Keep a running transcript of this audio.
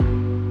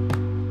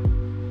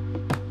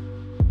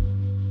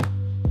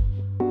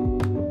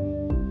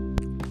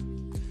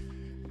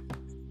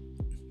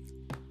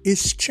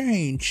Is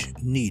change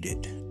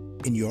needed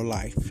in your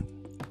life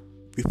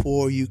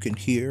before you can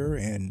hear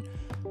and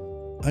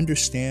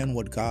understand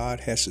what God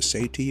has to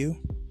say to you?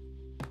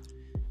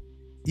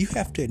 You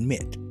have to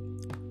admit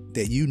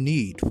that you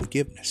need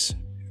forgiveness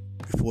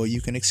before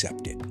you can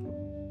accept it.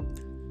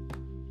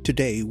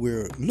 Today,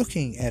 we're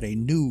looking at a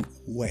new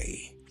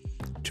way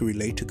to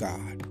relate to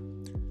God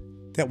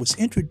that was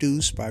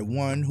introduced by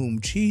one whom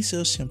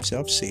Jesus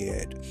himself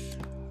said,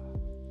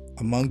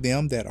 "Among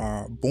them that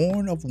are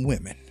born of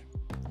women,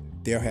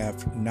 there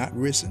have not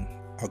risen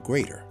a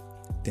greater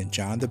than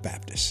John the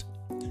Baptist.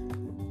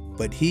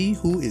 But he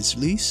who is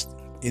least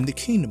in the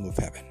kingdom of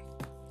heaven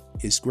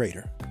is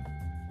greater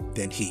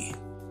than he."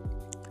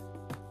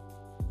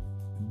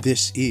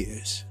 This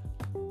is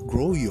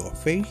Grow Your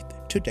Faith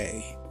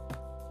Today,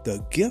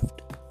 the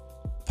Gift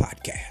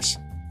Podcast.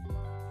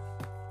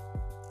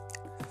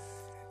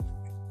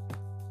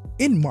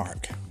 In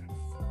Mark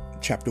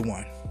chapter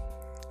 1,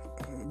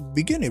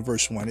 beginning at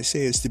verse 1, it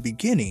says, "The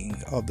beginning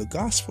of the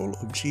gospel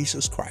of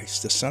Jesus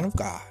Christ, the Son of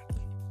God,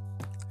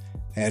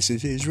 as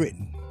it is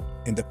written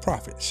in the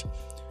prophets,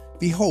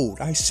 Behold,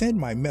 I send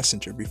my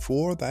messenger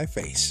before thy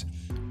face,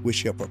 which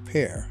shall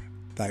prepare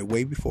thy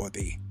way before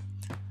thee.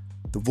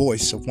 The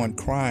voice of one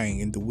crying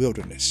in the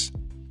wilderness,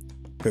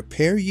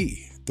 Prepare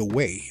ye the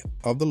way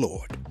of the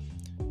Lord,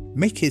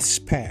 make his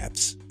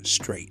paths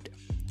straight.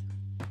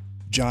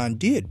 John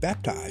did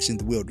baptize in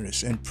the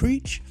wilderness and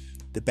preach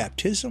the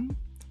baptism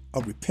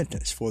of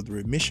repentance for the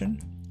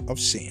remission of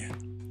sin.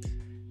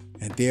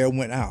 And there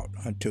went out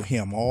unto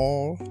him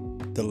all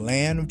the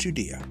land of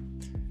Judea,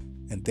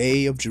 and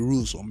they of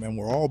Jerusalem, and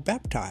were all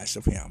baptized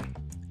of him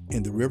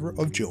in the river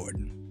of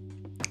Jordan,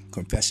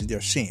 confessing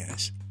their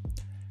sins.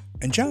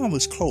 And John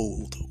was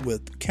clothed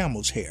with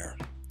camel's hair,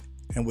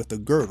 and with a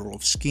girdle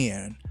of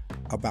skin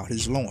about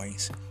his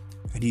loins,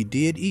 and he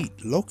did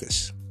eat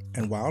locusts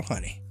and wild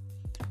honey,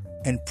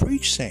 and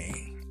preached,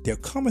 saying, There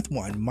cometh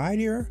one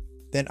mightier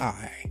than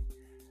I,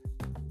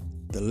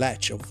 the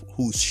latch of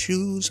whose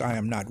shoes I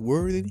am not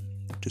worthy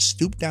to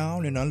stoop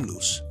down and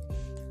unloose.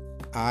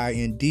 I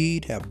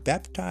indeed have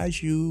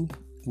baptized you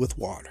with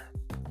water,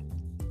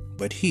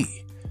 but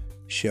he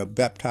shall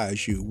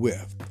baptize you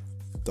with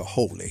the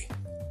Holy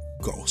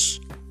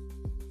Ghost."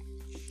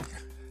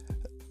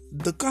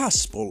 The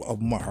Gospel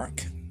of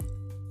Mark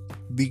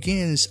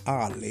begins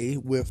oddly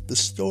with the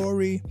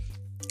story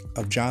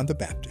of John the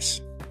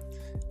Baptist,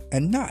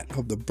 and not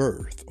of the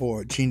birth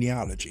or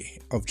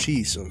genealogy of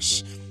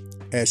Jesus,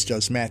 as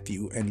does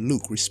Matthew and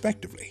Luke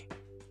respectively.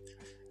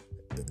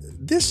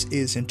 This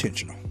is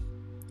intentional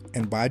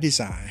and by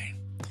design,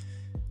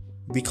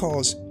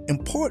 because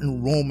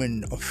important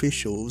Roman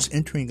officials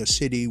entering a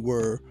city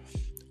were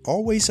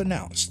always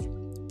announced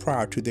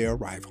prior to their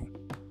arrival.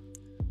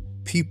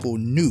 People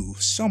knew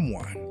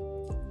someone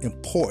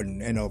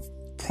important and of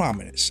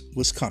prominence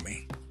was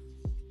coming.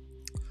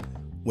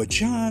 Well,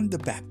 John the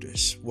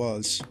Baptist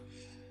was,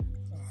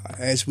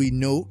 as we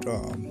note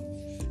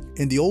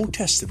in the Old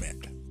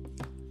Testament,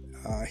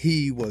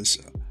 he was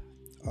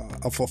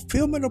a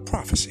fulfillment of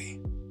prophecy.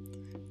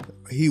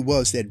 He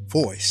was that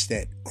voice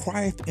that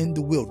crieth in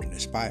the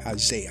wilderness by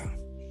Isaiah.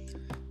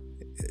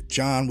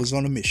 John was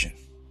on a mission.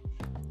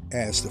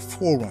 As the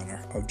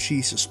forerunner of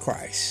Jesus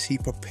Christ, he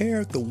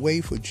prepared the way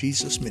for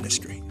Jesus'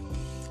 ministry.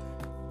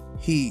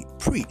 He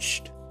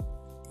preached,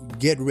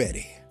 "Get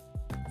ready,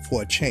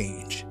 for a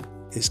change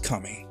is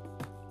coming."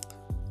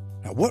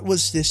 Now, what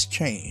was this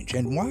change,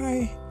 and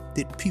why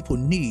did people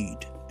need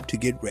to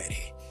get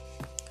ready?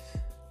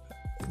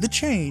 The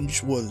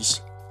change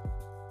was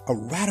a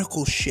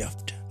radical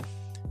shift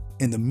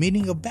in the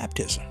meaning of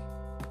baptism.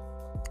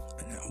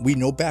 We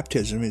know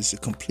baptism is the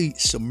complete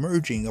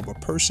submerging of a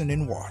person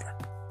in water,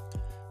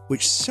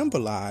 which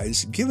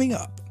symbolized giving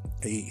up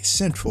a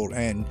sinful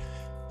and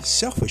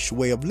selfish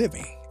way of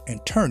living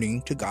and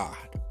turning to God.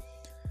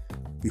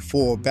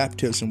 Before,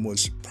 baptism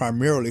was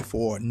primarily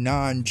for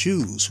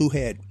non-Jews who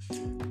had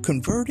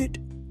converted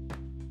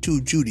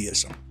to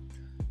Judaism.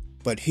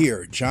 But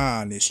here,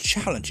 John is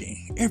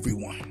challenging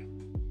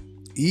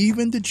everyone,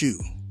 even the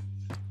Jew,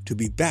 to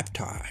be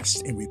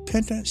baptized in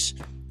repentance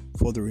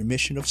for the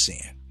remission of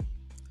sin.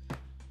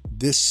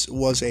 This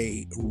was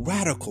a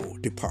radical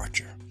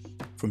departure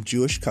from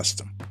Jewish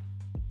custom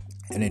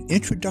and an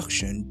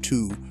introduction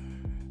to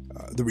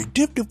the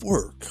redemptive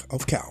work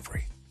of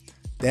Calvary,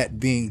 that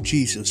being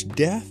Jesus'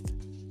 death,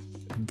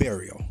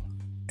 burial,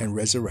 and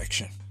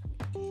resurrection.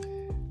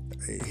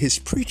 His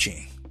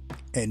preaching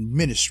and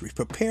ministry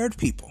prepared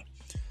people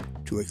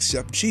to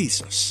accept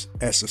Jesus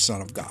as the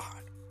Son of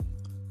God,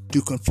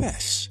 to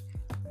confess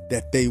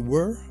that they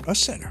were a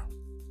sinner.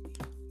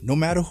 No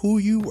matter who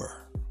you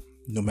were,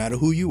 no matter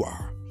who you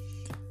are,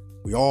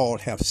 we all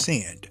have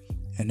sinned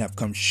and have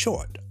come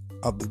short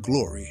of the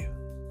glory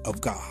of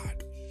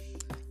God.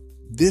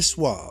 This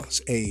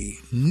was a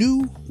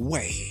new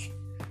way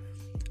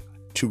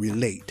to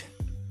relate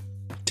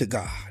to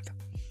God.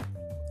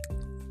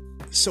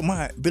 So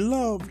my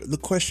beloved, the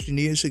question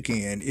is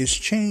again, is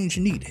change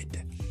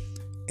needed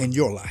in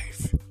your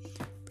life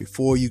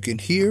before you can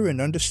hear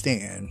and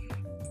understand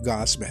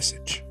God's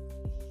message.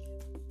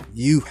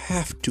 You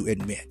have to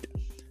admit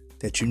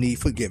that you need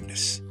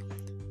forgiveness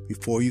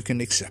before you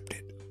can accept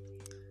it.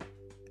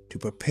 To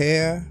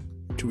prepare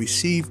to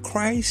receive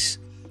Christ,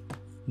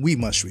 we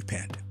must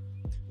repent.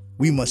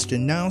 We must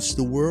denounce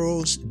the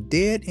world's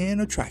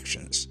dead-end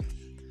attractions,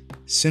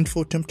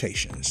 sinful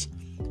temptations,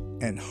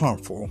 and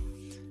harmful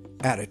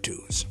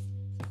attitudes.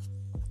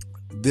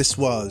 This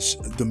was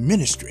the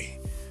ministry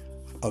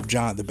of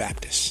John the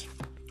Baptist.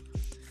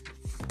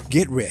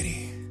 Get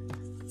ready,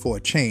 for a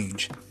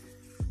change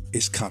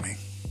is coming.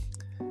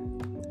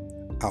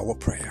 Our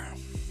prayer.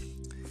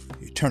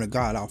 Eternal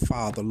God, our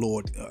Father,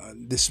 Lord,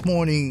 this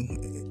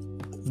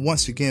morning,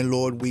 once again,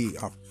 Lord, we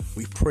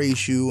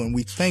praise you and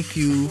we thank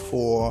you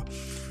for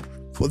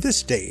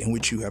this day in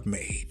which you have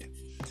made.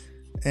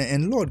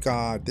 And Lord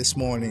God, this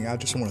morning, I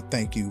just want to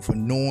thank you for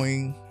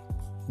knowing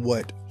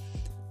what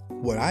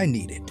I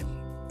needed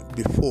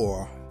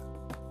before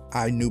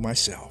I knew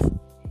myself.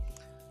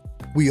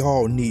 We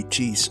all need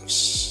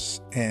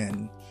Jesus.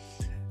 And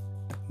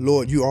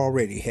Lord, you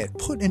already had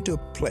put into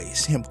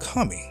place him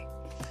coming.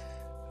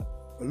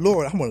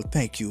 Lord, I want to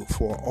thank you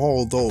for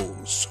all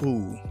those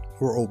who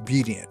were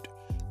obedient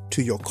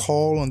to your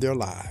call on their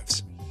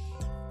lives.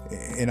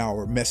 In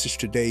our message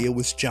today, it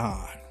was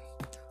John.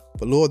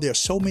 But Lord, there are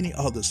so many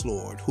others,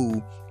 Lord,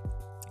 who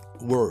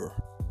were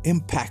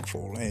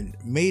impactful and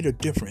made a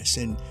difference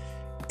in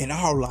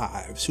our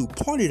lives, who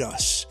pointed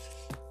us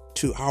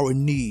to our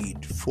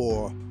need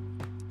for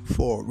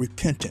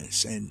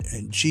repentance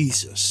and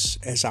Jesus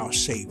as our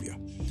Savior.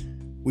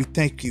 We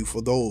thank you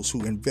for those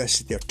who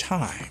invested their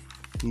time,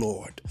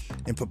 Lord,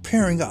 in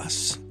preparing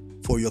us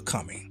for your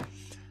coming.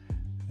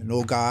 And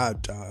oh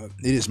God,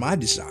 it is my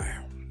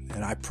desire,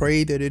 and I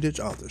pray that it is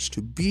others,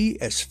 to be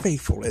as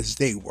faithful as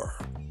they were,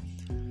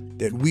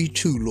 that we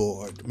too,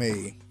 Lord,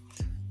 may,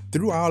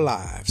 through our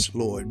lives,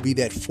 Lord, be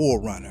that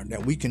forerunner,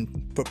 that we can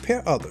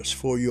prepare others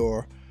for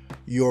your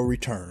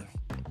return.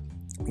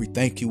 We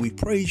thank you. We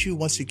praise you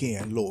once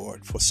again,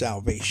 Lord, for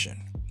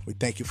salvation. We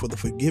thank you for the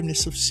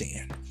forgiveness of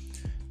sin.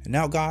 And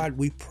now, God,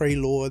 we pray,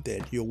 Lord,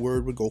 that your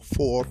word would go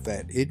forth,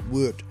 that it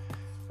would,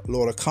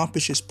 Lord,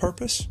 accomplish its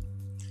purpose.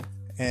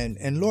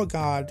 And Lord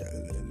God,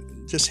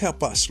 just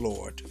help us,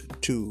 Lord,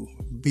 to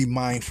be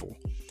mindful,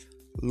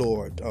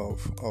 Lord,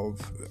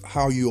 of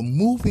how you're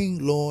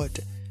moving, Lord,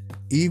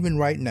 even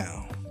right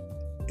now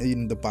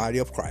in the body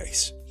of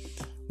Christ.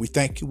 We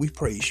thank you. We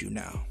praise you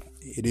now.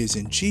 It is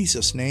in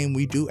Jesus' name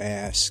we do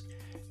ask.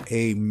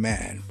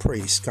 Amen.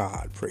 Praise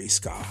God. Praise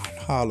God.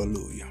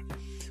 Hallelujah.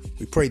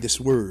 We pray this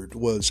word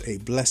was a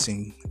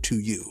blessing to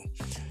you.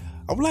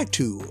 I would like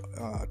to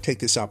take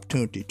this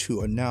opportunity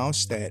to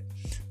announce that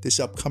this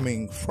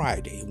upcoming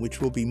Friday,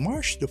 which will be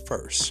March the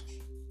 1st,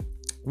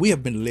 we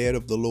have been led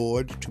of the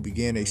Lord to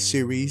begin a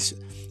series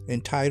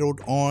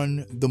entitled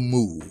On the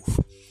Move,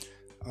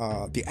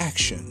 the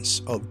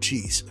actions of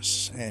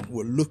Jesus. And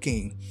we're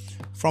looking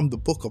from the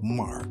book of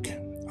Mark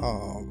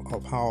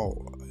of how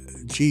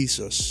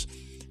Jesus'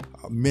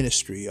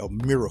 ministry of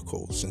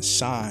miracles and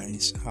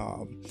signs.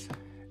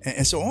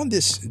 And so on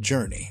this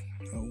journey,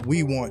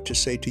 we want to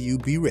say to you,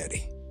 be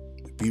ready.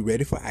 Be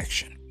ready for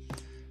action.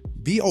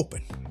 Be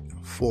open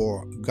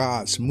for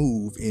God's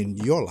move in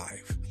your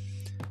life.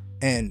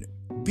 And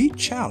be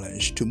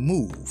challenged to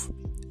move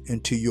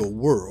into your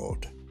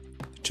world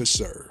to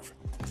serve.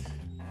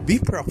 Be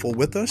prayerful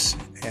with us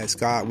as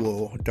God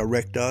will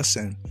direct us.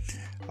 And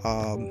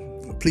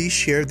please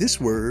share this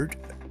word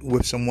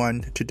with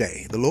someone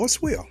today. The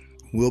Lord's will.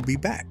 We'll be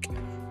back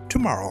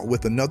tomorrow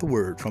with another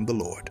word from the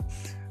Lord.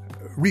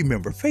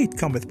 Remember, faith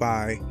cometh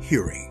by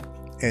hearing,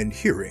 and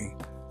hearing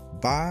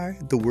by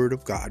the word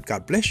of God.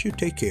 God bless you.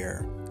 Take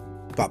care.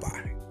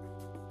 Bye-bye.